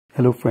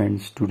Hello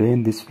friends, today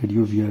in this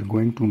video we are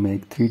going to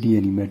make 3D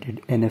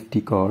animated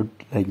NFT card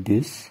like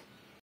this.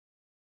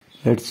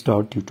 Let's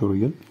start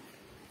tutorial.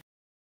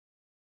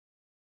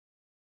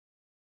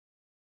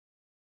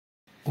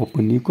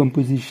 Open new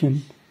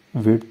composition,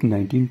 width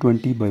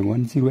 1920 by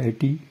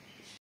 1080.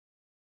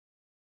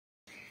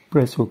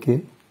 Press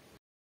OK.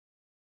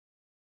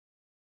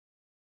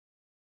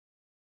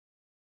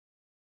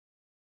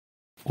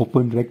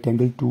 Open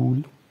rectangle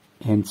tool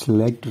and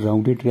select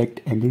rounded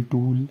rectangle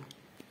tool.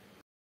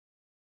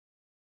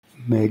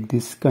 Make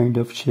this kind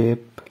of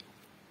shape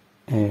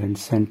and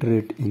center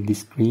it in the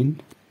screen.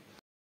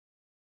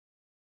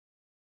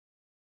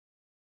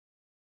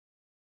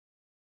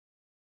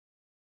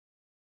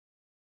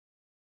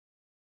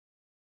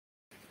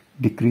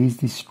 Decrease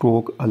the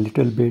stroke a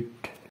little bit.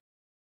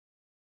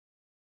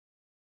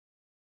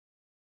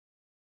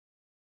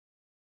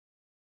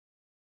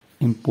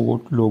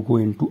 Import logo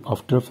into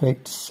After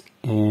Effects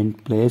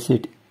and place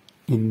it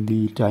in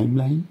the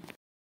timeline.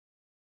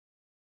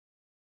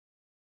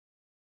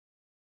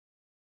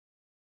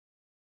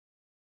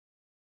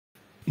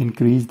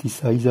 Increase the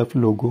size of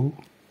logo.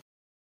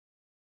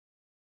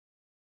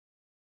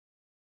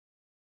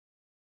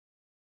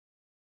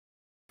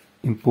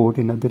 Import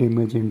another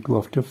image into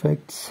After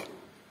Effects.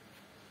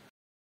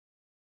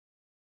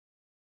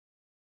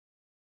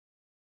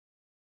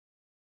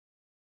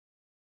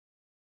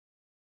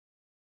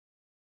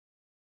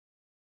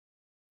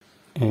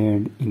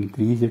 And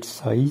increase its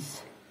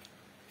size.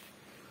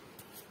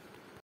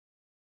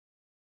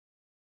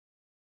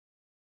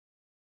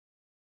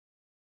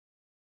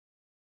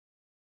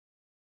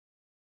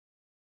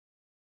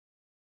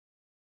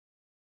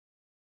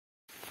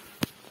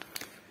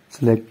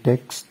 Select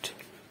text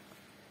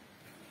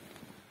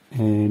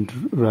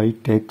and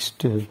write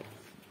text at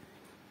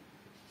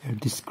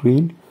the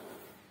screen.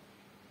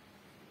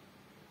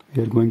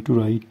 We are going to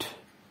write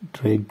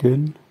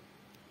dragon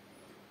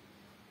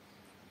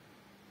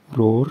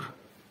roar.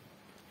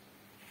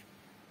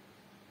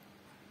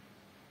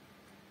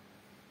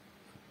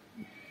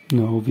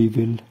 Now we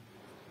will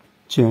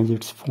change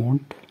its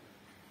font.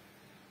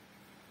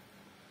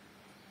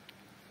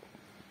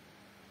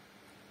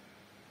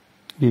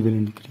 We will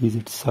increase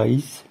its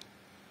size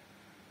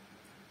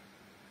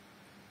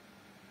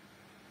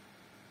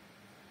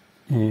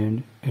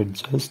and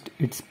adjust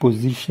its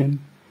position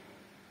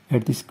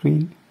at the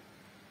screen.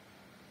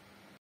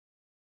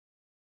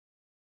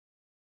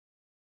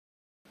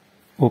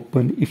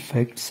 Open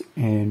Effects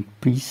and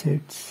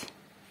Presets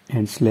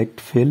and select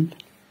Fill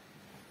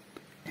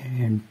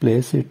and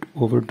place it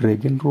over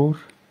Dragon Roar.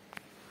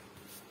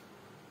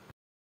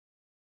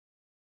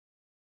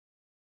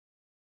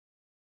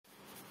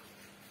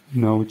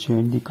 Now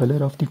change the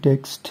color of the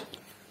text.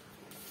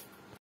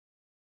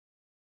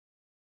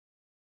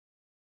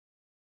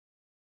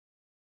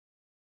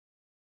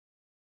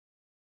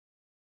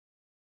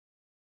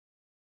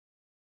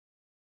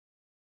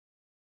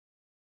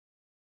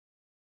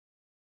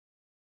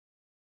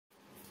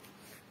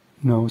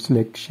 Now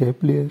select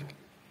Shape Layer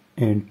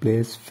and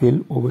place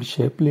Fill over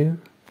Shape Layer.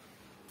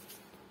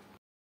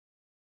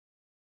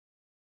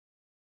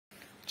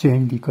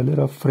 Change the color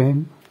of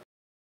frame.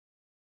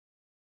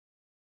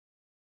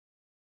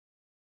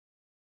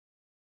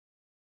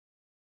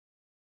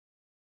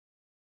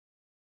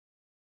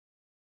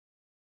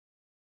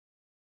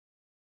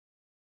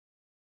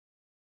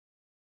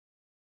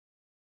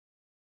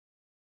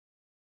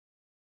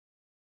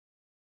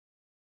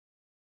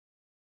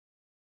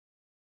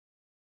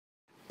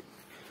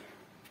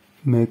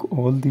 Make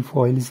all the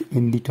files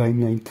in the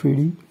timeline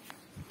 3D.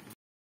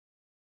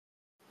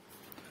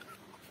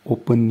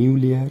 Open new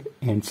layer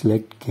and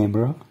select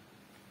camera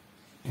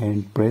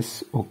and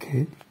press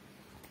OK.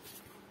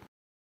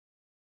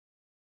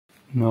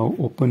 Now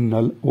open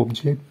null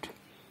object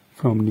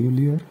from new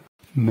layer.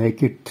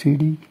 Make it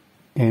 3D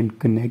and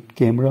connect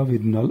camera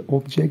with null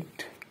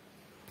object.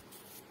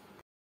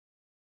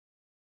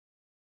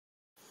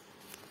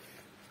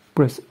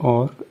 Press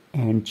R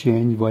and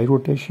change Y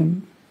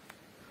rotation.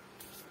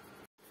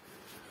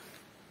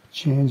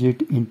 Change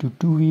it into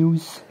two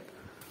views.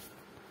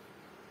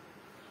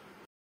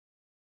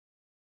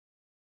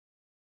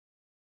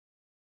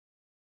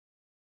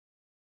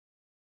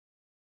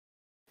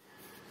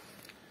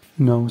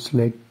 Now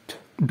select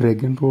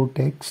Dragon Roar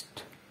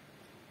text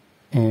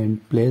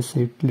and place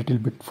it little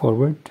bit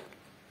forward.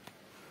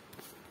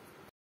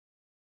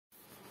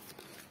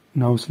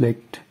 Now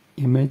select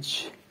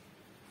image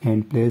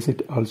and place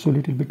it also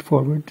little bit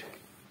forward.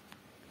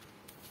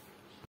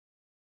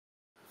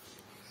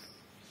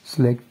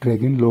 Select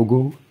dragon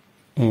logo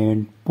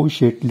and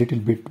push it little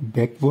bit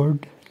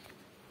backward.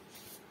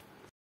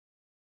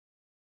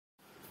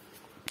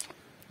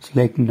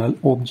 Select null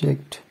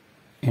object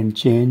and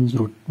change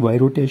Y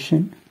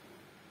rotation.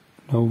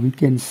 Now we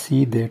can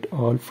see that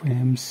all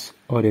frames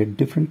are at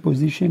different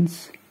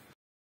positions.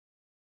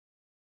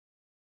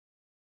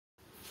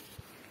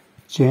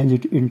 Change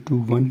it into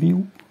one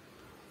view.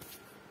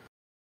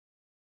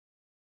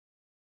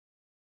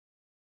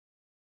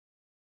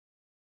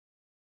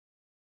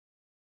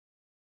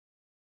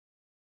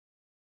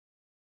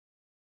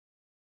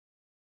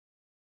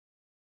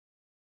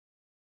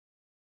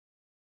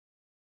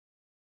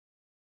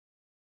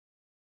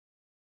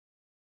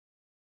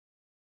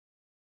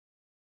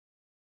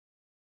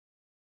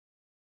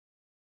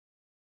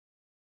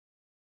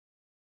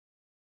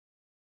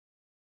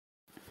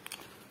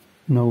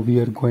 Now we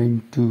are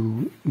going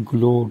to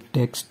glow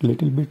text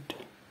little bit.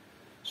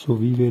 So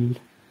we will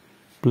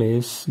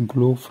place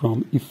glow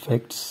from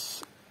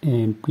effects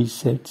and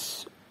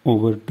presets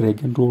over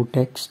drag and roll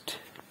text.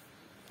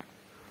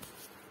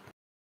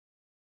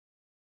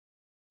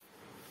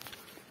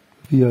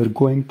 We are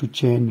going to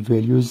change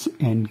values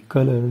and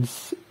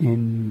colors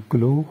in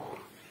glow.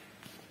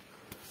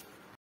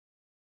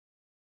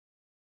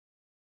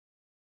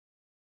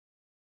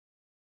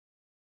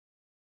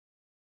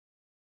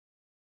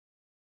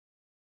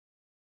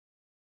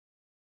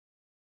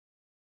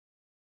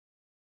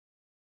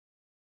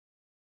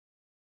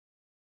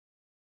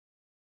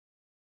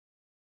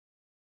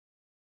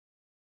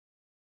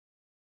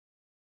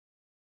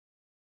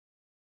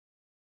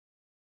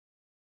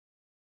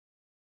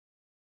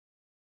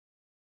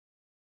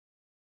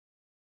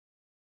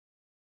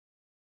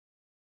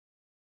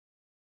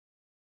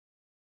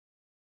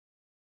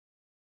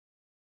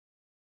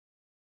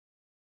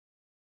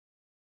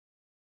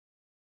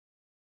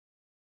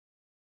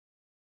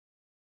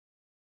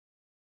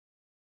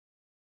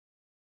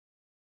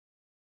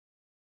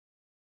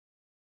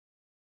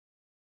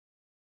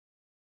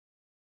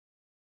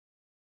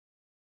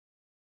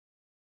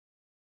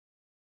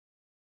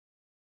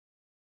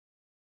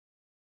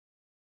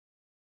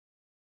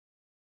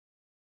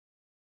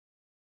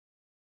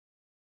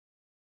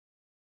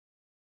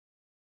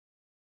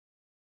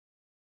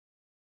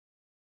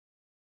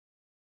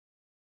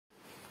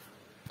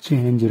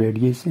 Change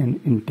radius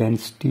and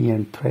intensity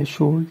and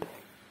threshold.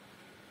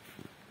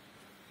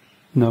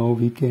 Now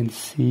we can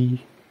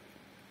see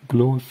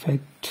glow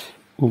effect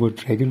over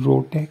drag and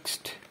roll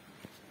text.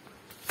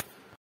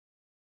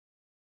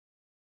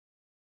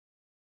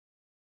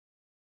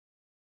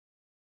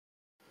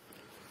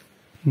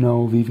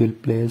 Now we will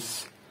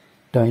place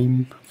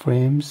time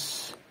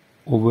frames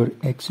over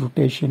X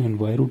rotation and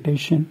Y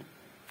rotation.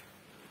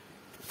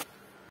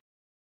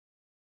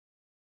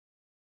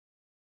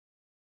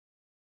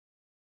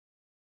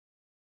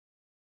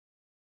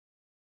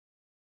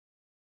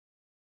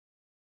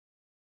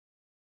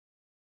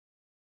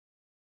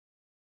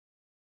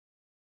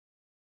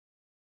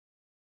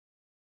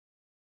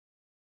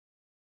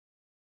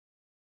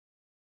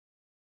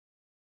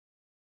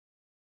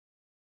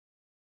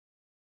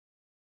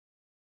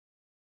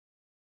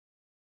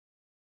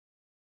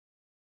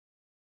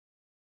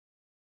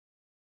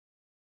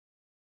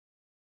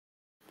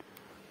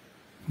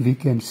 We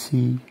can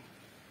see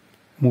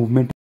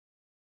movement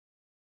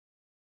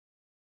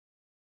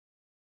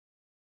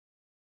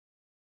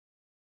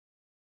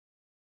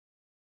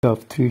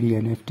of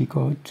 3D NFT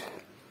card.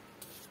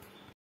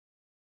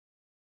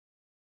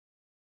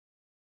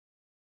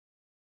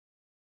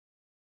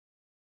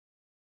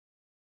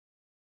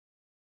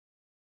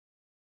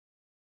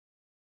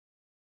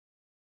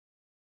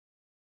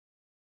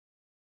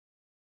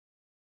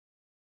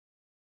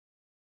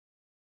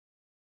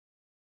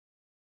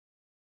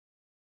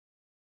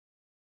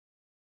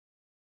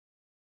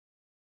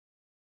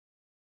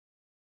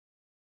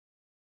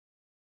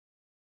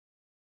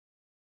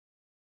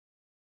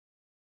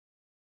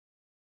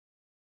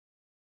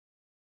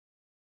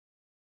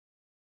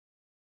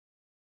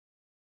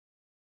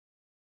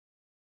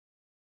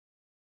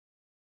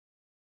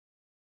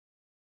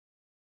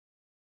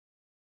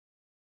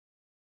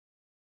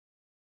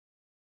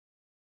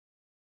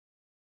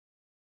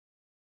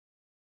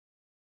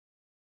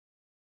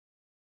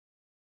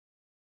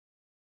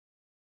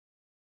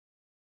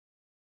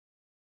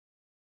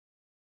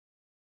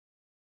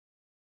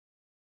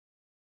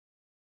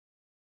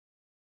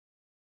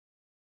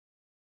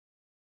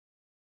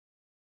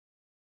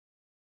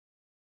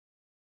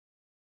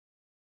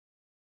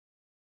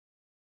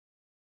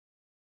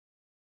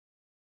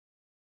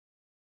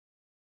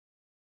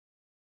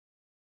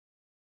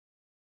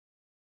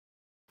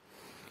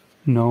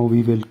 Now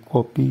we will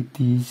copy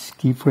these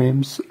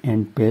keyframes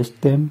and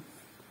paste them.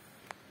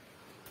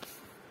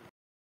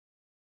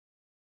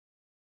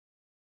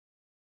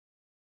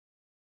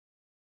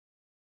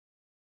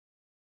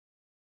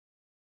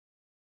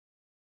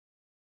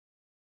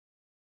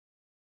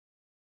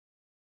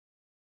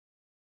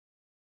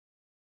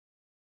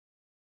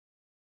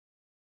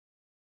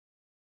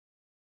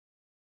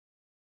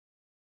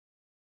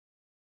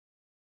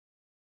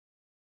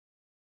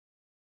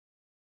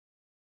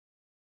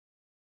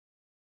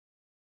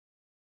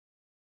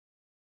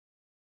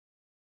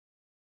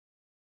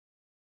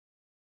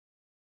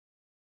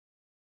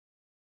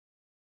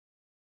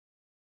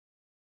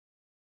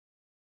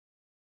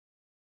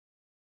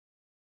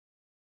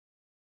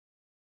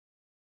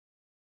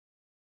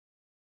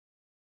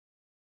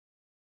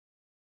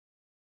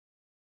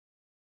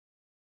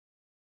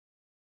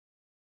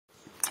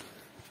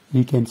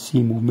 We can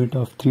see movement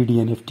of 3D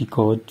NFT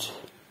cards.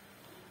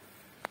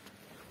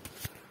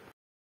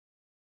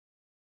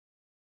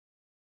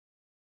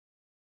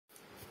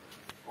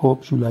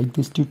 Hope you like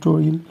this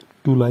tutorial.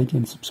 Do like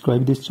and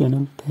subscribe this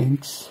channel.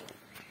 Thanks.